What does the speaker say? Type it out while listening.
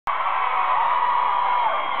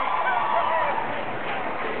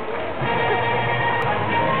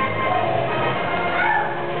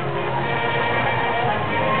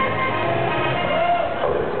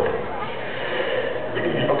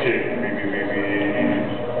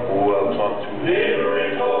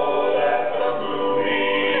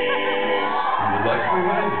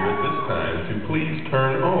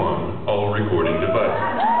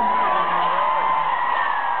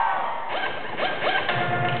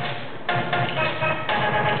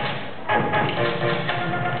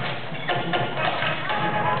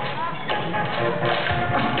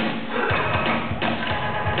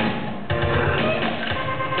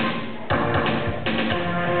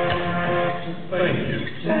Thank you.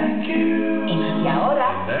 Thank you. Y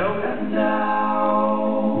ahora, And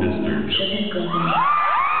now, Mr. hitRECord.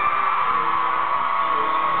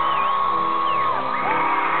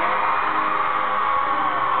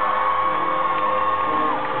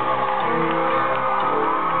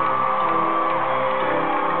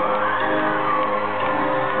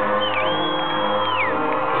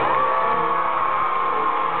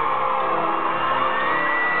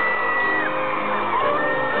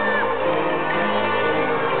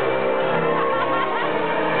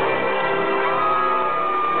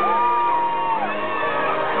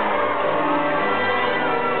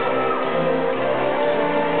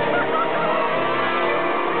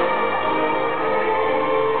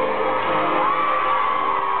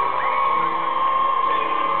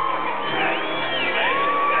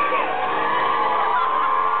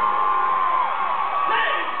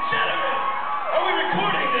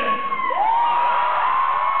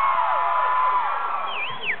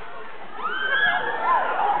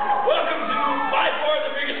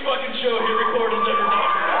 Show hitRECord has ever done.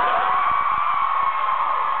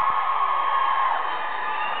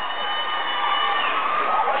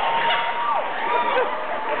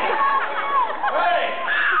 Hey!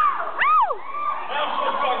 I'm supposed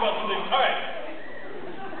to talk about something. All right.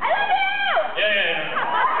 I love you! Yeah.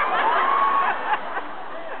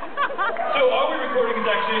 So, are we recording is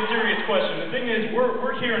actually a serious question. The thing is,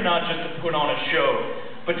 we're here not just to put on a show,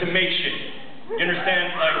 but to make shit. You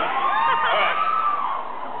understand? Like, all right.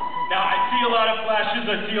 Now, I see a lot of flashes,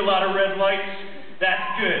 I see a lot of red lights. That's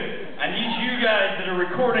good. I need you guys that are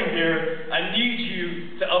recording here, I need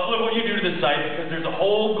you to upload what you do to the site, because there's a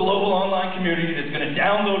whole global online community that's going to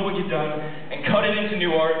download what you've done and cut it into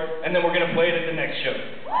new art, and then we're going to play it at the next show.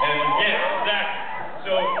 And yeah, exactly.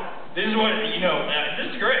 So, this is what, you know,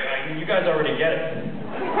 this is great. I mean, you guys already get it.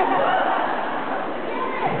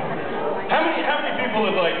 How many people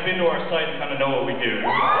have, like, been to our site and kind of know what we do?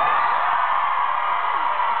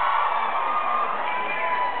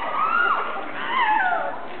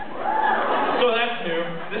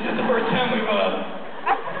 This is the first time we've done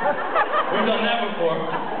that before.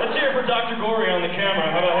 Let's hear it for Dr. Gory